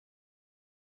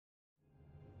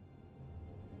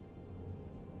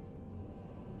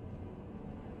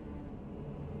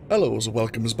Hello and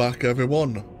welcomes back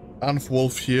everyone.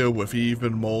 Wolf here with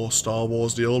even more Star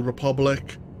Wars The Old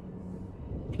Republic.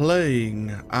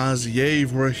 Playing as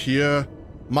Yevrà here,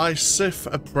 my Sith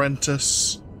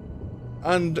apprentice.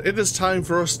 And it is time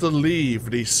for us to leave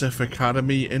the Sith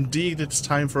Academy. Indeed, it's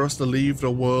time for us to leave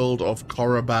the world of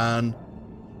Korriban.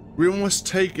 We must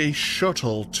take a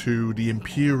shuttle to the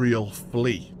Imperial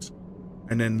fleet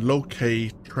and then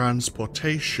locate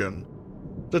transportation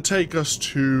to take us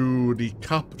to the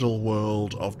capital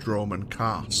world of Dromund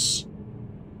Kaas.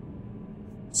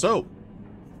 So,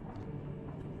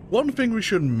 one thing we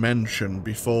should mention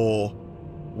before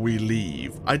we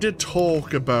leave. I did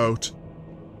talk about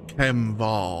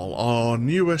Yevrà, our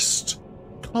newest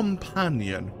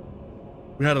companion.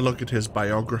 We had a look at his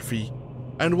biography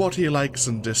and what he likes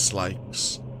and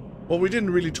dislikes. What we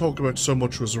didn't really talk about so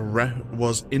much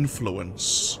was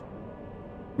influence.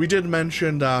 We did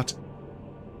mention that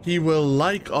he will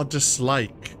like or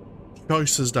dislike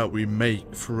choices that we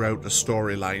make throughout the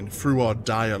storyline through our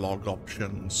dialogue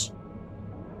options.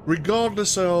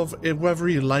 Regardless of whether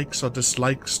he likes or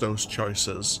dislikes those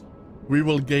choices, we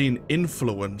will gain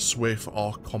influence with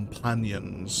our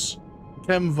companions.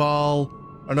 Yevrà,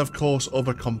 and of course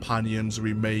other companions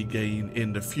we may gain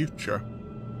in the future.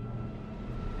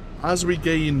 As we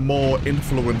gain more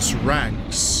influence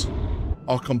ranks,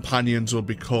 our companions will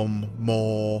become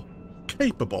more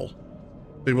capable.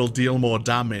 They will deal more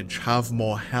damage, have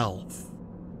more health.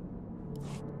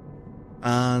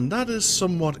 And that is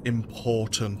somewhat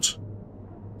important.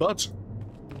 But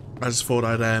I just thought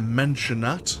I'd mention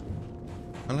that.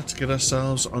 And let's get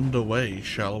ourselves underway,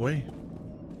 shall we?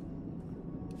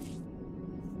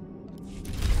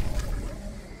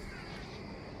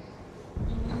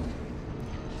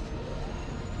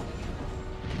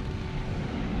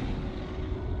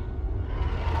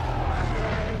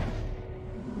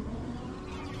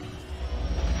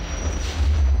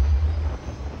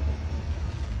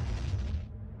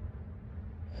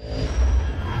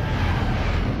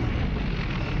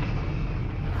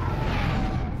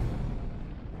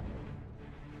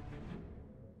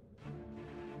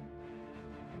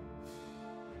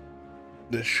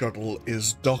 This shuttle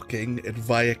is docking at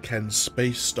Vaiken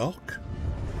Spacedock.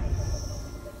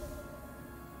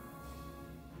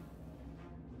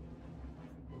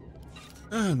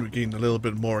 And we gained a little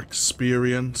bit more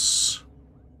experience.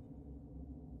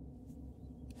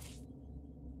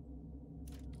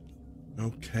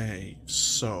 Okay,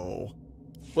 so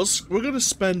we're going to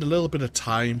spend a little bit of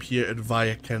time here at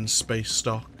Vaiken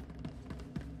Spacedock.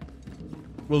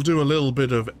 We'll do a little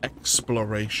bit of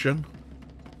exploration,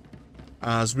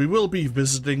 as we will be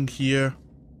visiting here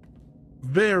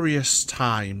various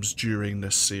times during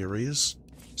this series,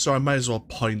 so I might as well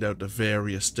point out the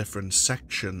various different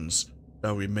sections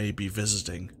that we may be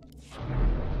visiting.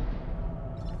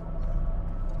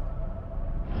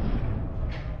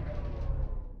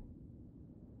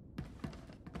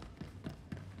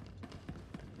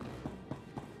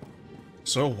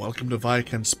 So, welcome to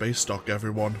Vaiken Spacedock,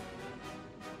 everyone.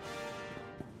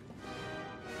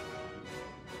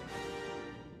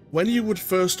 When you would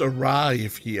first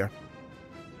arrive here,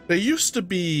 there used to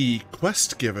be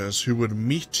quest givers who would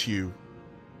meet you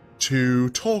to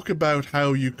talk about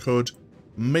how you could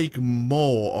make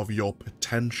more of your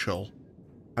potential,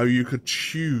 how you could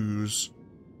choose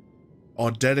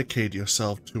or dedicate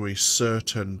yourself to a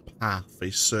certain path, a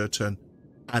certain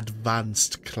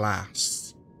advanced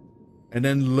class, and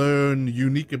then learn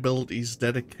unique abilities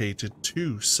dedicated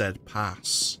to said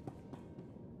pass.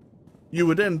 You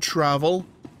would then travel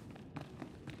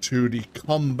to the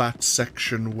combat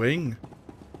section wing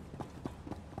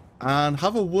and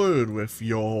have a word with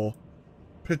your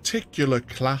particular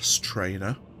class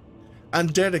trainer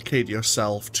and dedicate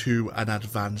yourself to an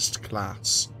advanced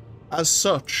class. As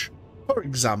such, for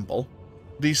example,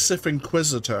 the Sith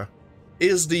Inquisitor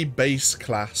is the base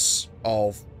class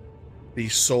of the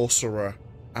Sorcerer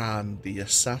and the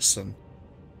Assassin,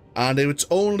 and it's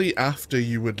only after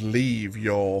you would leave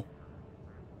your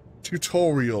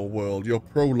tutorial world, your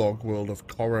prologue world of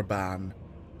Korriban,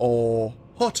 or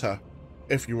Hutter,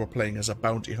 if you were playing as a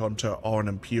bounty hunter or an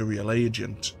Imperial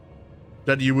agent,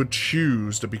 that you would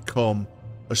choose to become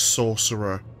a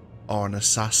sorcerer or an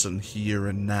assassin here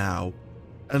and now,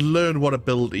 and learn what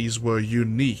abilities were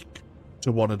unique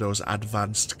to one of those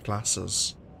advanced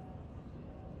classes.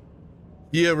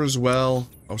 Here as well,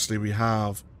 obviously we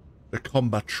have the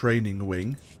combat training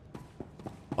wing.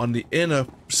 On the inner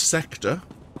sector,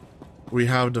 we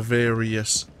have the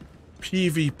various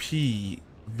PvP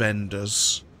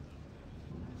vendors.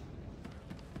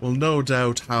 We'll no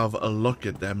doubt have a look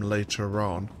at them later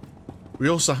on. We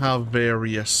also have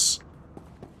various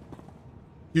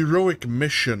heroic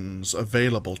missions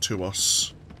available to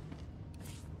us.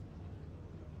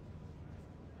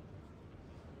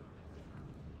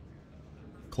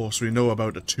 Of course, we know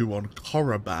about the 2 on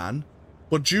Korriban,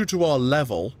 but due to our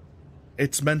level,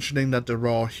 it's mentioning that there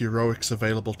are heroics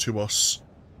available to us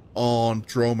on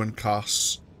Dromund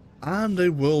Kaas and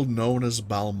a world known as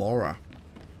Balmorra.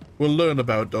 We'll learn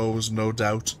about those, no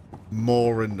doubt,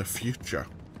 more in the future.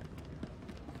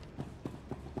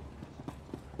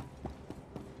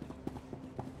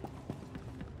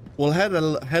 We'll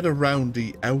head around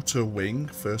the outer wing,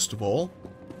 first of all.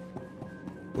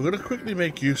 We're going to quickly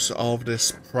make use of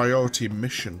this priority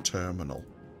mission terminal.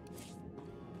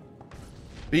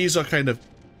 These are kind of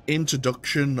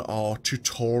introduction or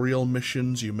tutorial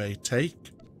missions you may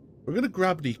take. We're going to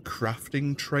grab the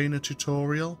crafting trainer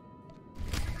tutorial.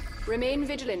 Remain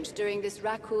vigilant during this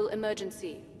Rakul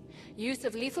emergency. Use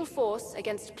of lethal force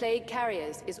against plague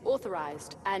carriers is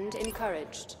authorized and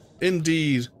encouraged.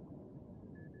 Indeed.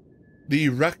 The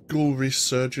Rakul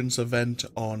resurgence event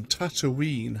on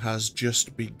Tatooine has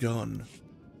just begun.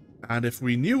 And if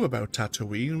we knew about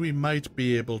Tatooine, we might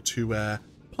be able to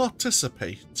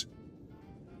participate.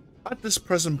 At this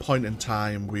present point in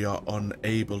time, we are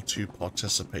unable to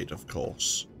participate, of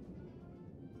course.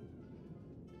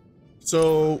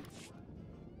 So,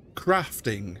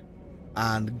 crafting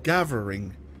and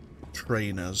gathering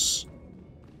trainers.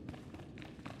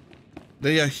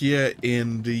 They are here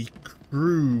in the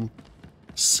crew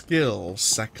skill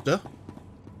sector.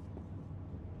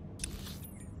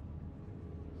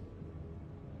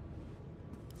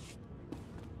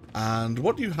 And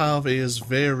what you have is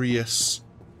various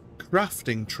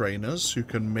crafting trainers who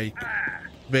can make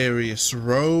various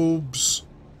robes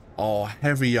or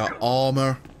heavier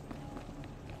armor,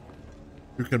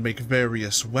 who can make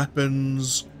various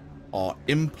weapons or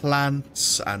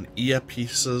implants and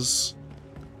earpieces.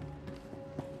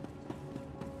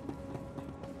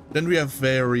 Then we have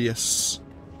various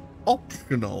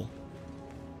optional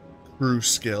crew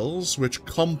skills which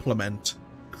complement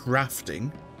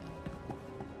crafting.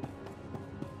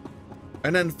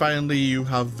 And then finally you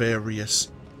have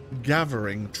various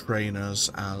gathering trainers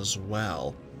as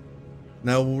well.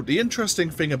 Now, the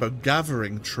interesting thing about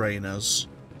gathering trainers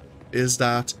is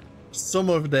that some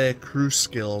of their crew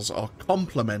skills are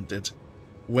complemented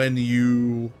when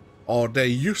you, or they're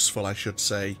useful I should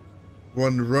say,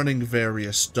 when running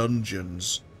various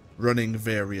dungeons, running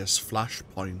various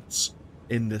flashpoints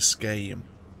in this game.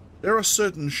 There are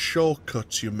certain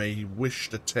shortcuts you may wish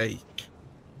to take.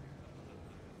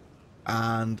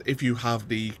 And if you have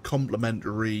the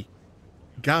complementary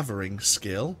gathering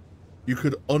skill, you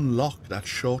could unlock that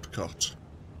shortcut.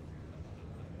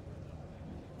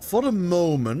 For the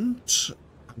moment,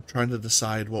 I'm trying to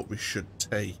decide what we should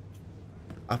take.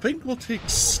 I think we'll take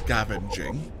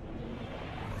scavenging.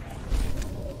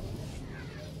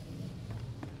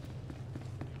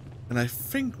 And I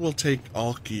think we'll take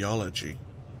archaeology.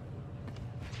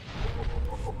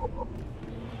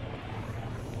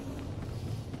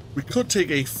 We could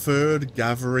take a third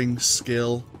gathering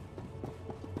skill,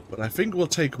 but I think we'll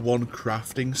take one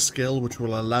crafting skill, which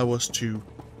will allow us to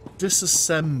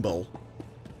disassemble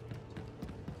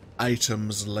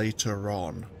items later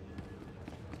on.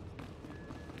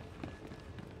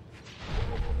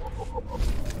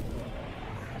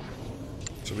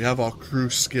 So we have our crew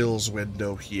skills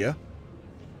window here.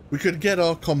 We could get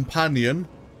our companion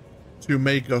to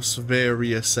make us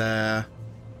various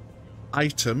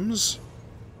items.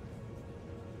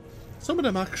 Some of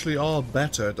them actually are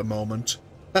better at the moment.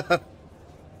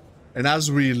 And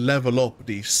as we level up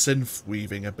the synth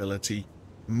weaving ability,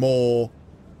 more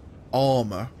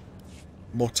armor,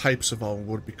 more types of armor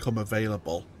would become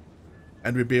available.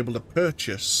 And we'd be able to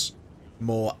purchase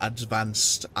more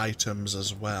advanced items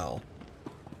as well.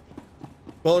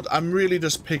 But I'm really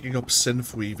just picking up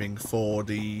synth weaving for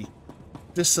the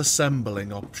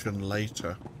disassembling option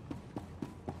later.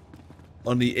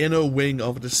 On the inner wing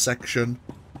of this section,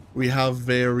 we have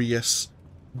various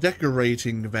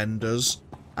decorating vendors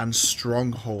and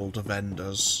stronghold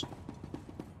vendors.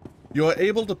 You are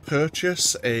able to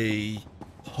purchase a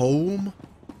home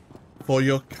for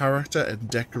your character and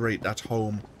decorate that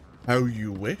home how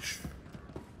you wish.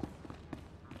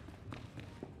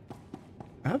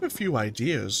 I have a few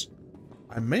ideas.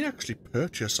 I may actually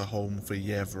purchase a home for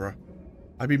Yevrà.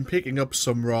 I've been picking up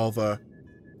some rather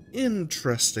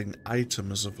interesting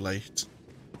items of late.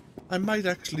 I might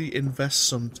actually invest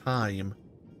some time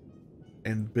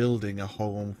in building a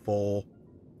home for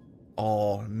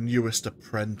our newest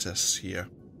apprentice here.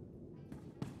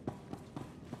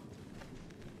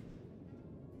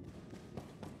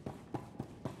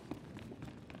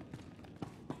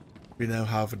 We now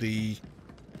have the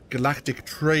Galactic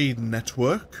Trade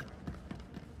Network,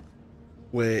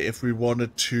 where if we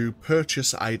wanted to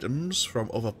purchase items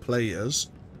from other players,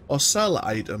 or sell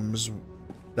items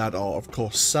that are of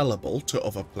course sellable to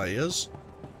other players,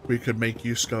 we could make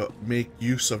use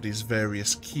of these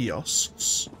various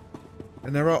kiosks.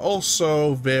 And there are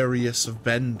also various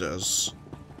vendors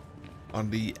on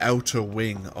the outer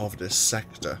wing of this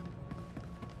sector.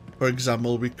 For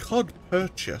example, we could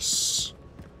purchase...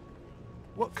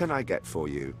 What can I get for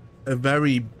you? A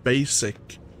very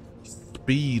basic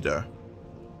speeder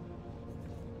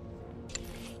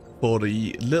for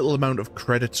the little amount of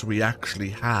credits we actually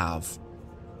have.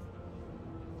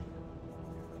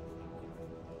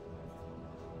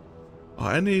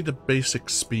 Are any of the basic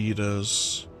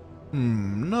speeders?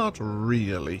 Not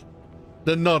really.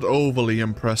 They're not overly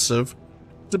impressive.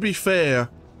 To be fair,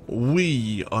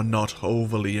 we are not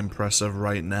overly impressive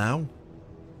right now.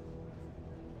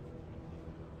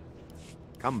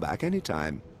 Come back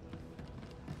anytime.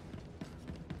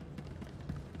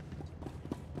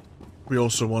 We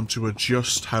also want to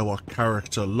adjust how our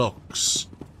character looks.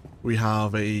 We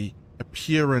have a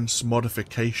appearance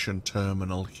modification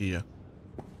terminal here.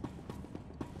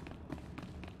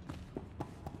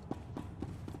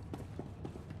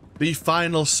 The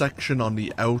final section on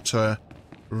the outer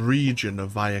region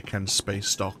of Vaiken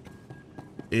Spacedock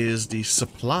is the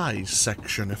supplies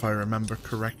section, if I remember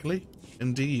correctly.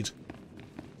 Indeed.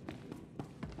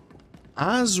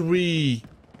 As we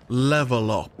level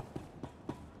up,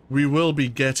 we will be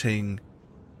getting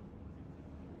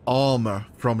armor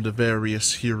from the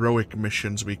various heroic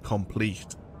missions we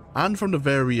complete, and from the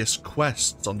various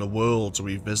quests on the worlds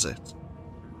we visit.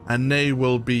 And they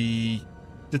will be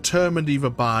determined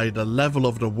either by the level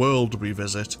of the world we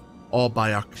visit, or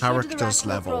by our character's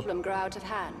level. Should the problem grow out of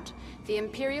hand, the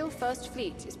Imperial First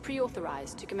Fleet is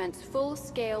pre-authorized to commence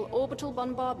full-scale orbital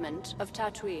bombardment of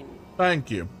Tatooine.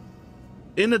 Thank you.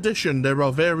 In addition, there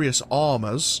are various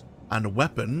armors and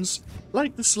weapons,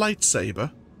 like this lightsaber,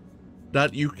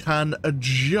 that you can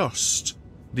adjust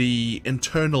the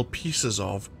internal pieces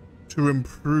of to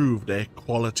improve their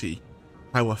quality,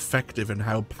 how effective and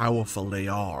how powerful they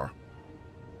are.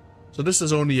 So this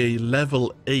is only a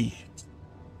level 8,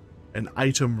 an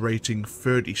item rating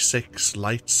 36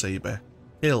 lightsaber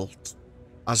hilt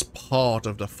as part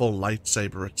of the full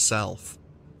lightsaber itself.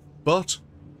 But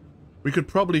we could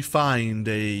probably find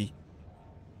a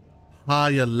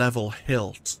higher level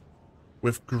hilt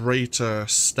with greater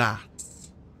stats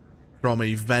from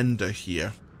a vendor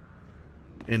here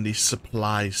in the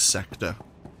supplies sector.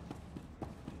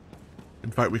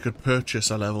 In fact, we could purchase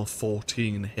a level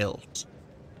 14 hilt.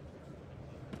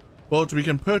 But we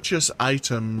can purchase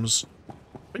items,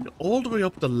 I think, all the way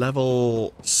up to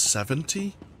level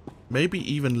 70? Maybe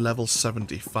even level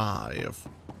 75.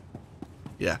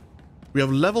 Yeah. We have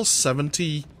level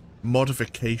 70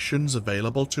 modifications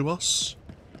available to us.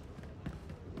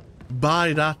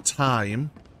 By that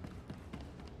time,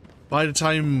 by the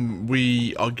time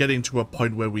we are getting to a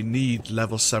point where we need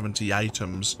level 70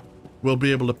 items, we'll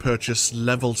be able to purchase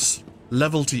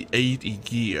level to 80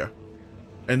 gear.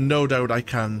 And no doubt I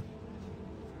can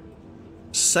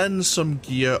send some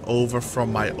gear over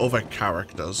from my other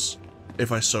characters,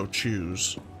 if I so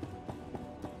choose.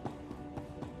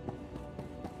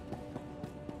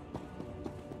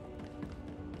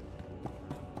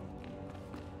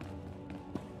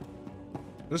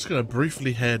 I'm just going to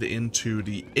briefly head into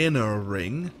the inner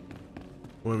ring,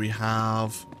 where we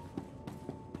have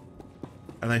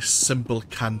a nice simple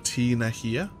cantina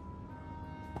here.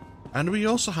 And we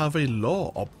also have a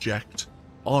lore object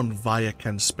on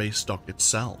Vaiken Spacedock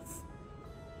itself.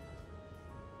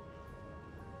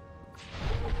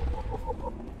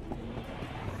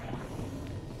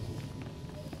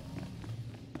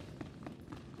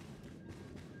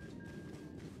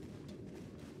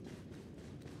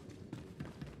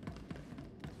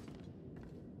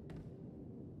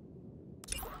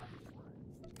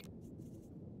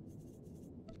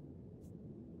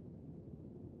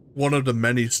 One of the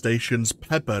many stations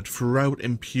peppered throughout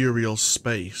Imperial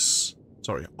space.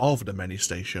 Of the many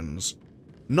stations.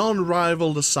 None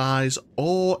rival the size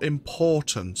or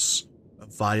importance of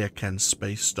Vaiken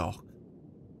Spacedock.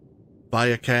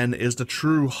 Vaiken is the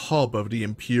true hub of the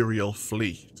Imperial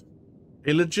fleet,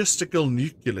 a logistical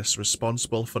nucleus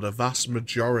responsible for the vast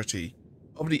majority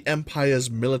of the Empire's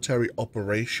military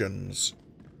operations.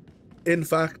 In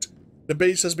fact, the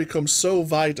base has become so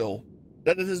vital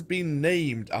that it has been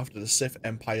named after the Sith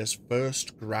Empire's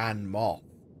first Grand Moff,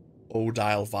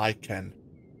 Odile Vaiken.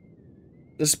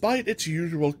 Despite its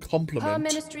usual Per complement...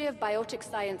 Ministry of Biotic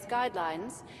Science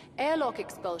guidelines, airlock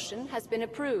expulsion has been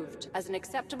approved as an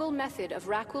acceptable method of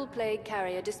Rakul plague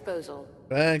carrier disposal.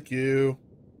 Thank you.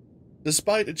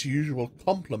 Despite its usual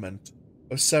complement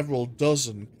of several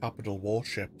dozen capital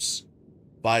warships,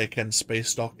 Vaiken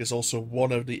Spacedock is also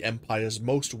one of the Empire's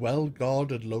most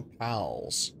well-guarded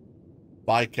locales.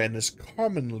 Vaiken is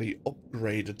commonly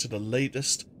upgraded to the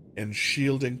latest in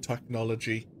shielding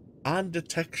technology and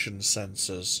detection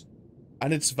sensors,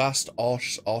 and its vast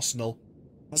arsenal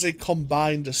has a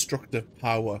combined destructive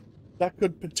power that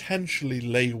could potentially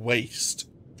lay waste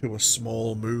to a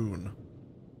small moon.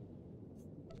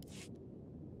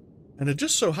 And it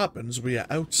just so happens we are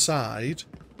outside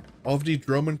of the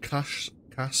Dromund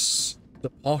Kaas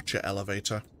departure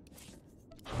elevator.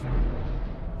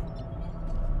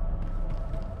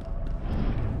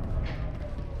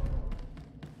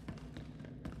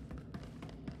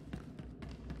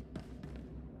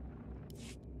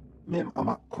 Mem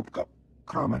amak kupkap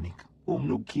kramanik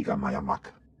umnug kiga mayamak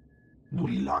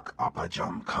nulilak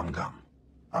apajam kamgam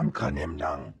amka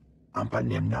nemnang ampa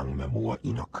nemnang memua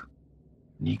inok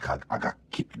nikag agak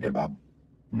kip nebab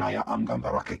naya amgam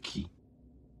barakeki.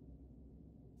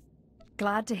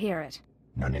 Glad to hear it.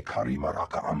 Nanekari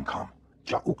maraka amkam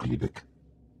ja uklibik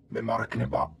memarak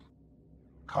nebab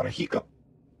karahikap.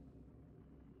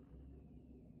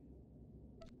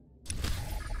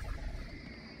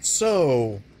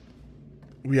 So,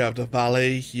 we have the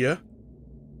valet here,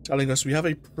 telling us we have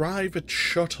a private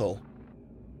shuttle,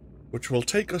 which will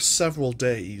take us several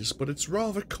days, but it's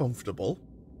rather comfortable.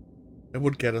 It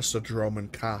would get us to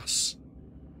Dromund Kaas,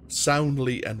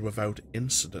 soundly and without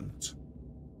incident.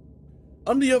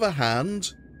 On the other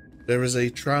hand, there is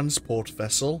a transport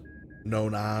vessel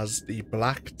known as the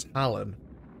Black Talon,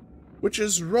 which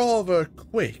is rather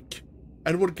quick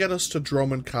and would get us to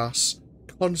Dromund Kaas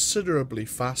considerably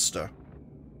faster,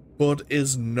 but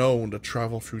is known to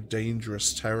travel through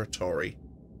dangerous territory.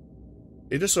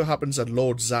 It just so happens that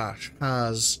Lord Zash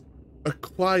has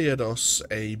acquired us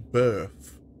a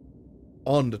berth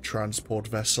on the transport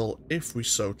vessel if we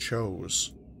so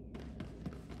chose.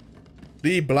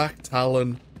 The Black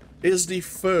Talon is the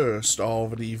first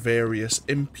of the various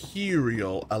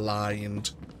Imperial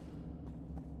aligned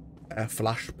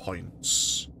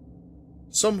flashpoints.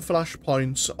 Some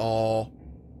flashpoints are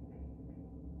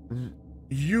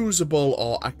usable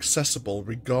or accessible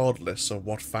regardless of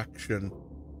what faction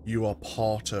you are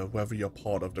part of, whether you're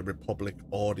part of the Republic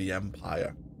or the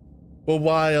Empire. But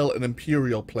while an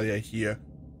Imperial player here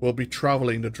will be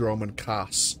traveling to Dromund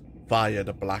Kaas via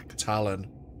the Black Talon,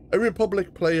 a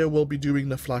Republic player will be doing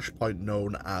the flashpoint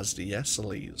known as the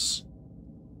SLEs.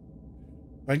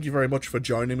 Thank you very much for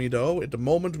joining me though. At the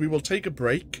moment we will take a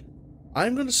break.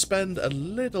 I'm going to spend a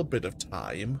little bit of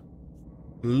time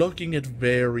looking at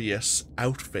various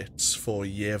outfits for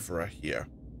Yevrà here.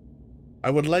 I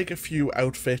would like a few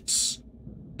outfits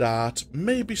that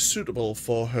may be suitable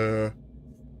for her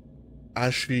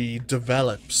as she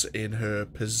develops in her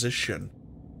position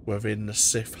within the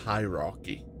Sith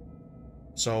Hierarchy.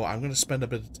 So I'm going to spend a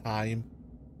bit of time.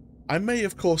 I may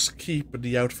of course keep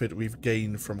the outfit we've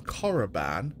gained from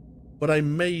Korriban, but I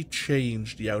may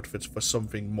change the outfits for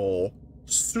something more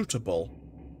suitable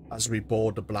as we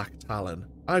board the Black Talon.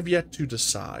 I've yet to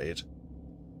decide.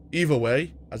 Either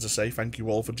way, as I say, thank you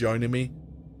all for joining me.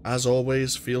 As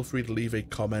always, feel free to leave a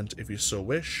comment if you so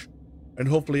wish, and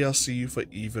hopefully I'll see you for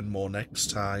even more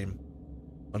next time.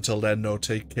 Until then, no,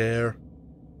 take care.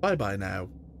 Bye bye now.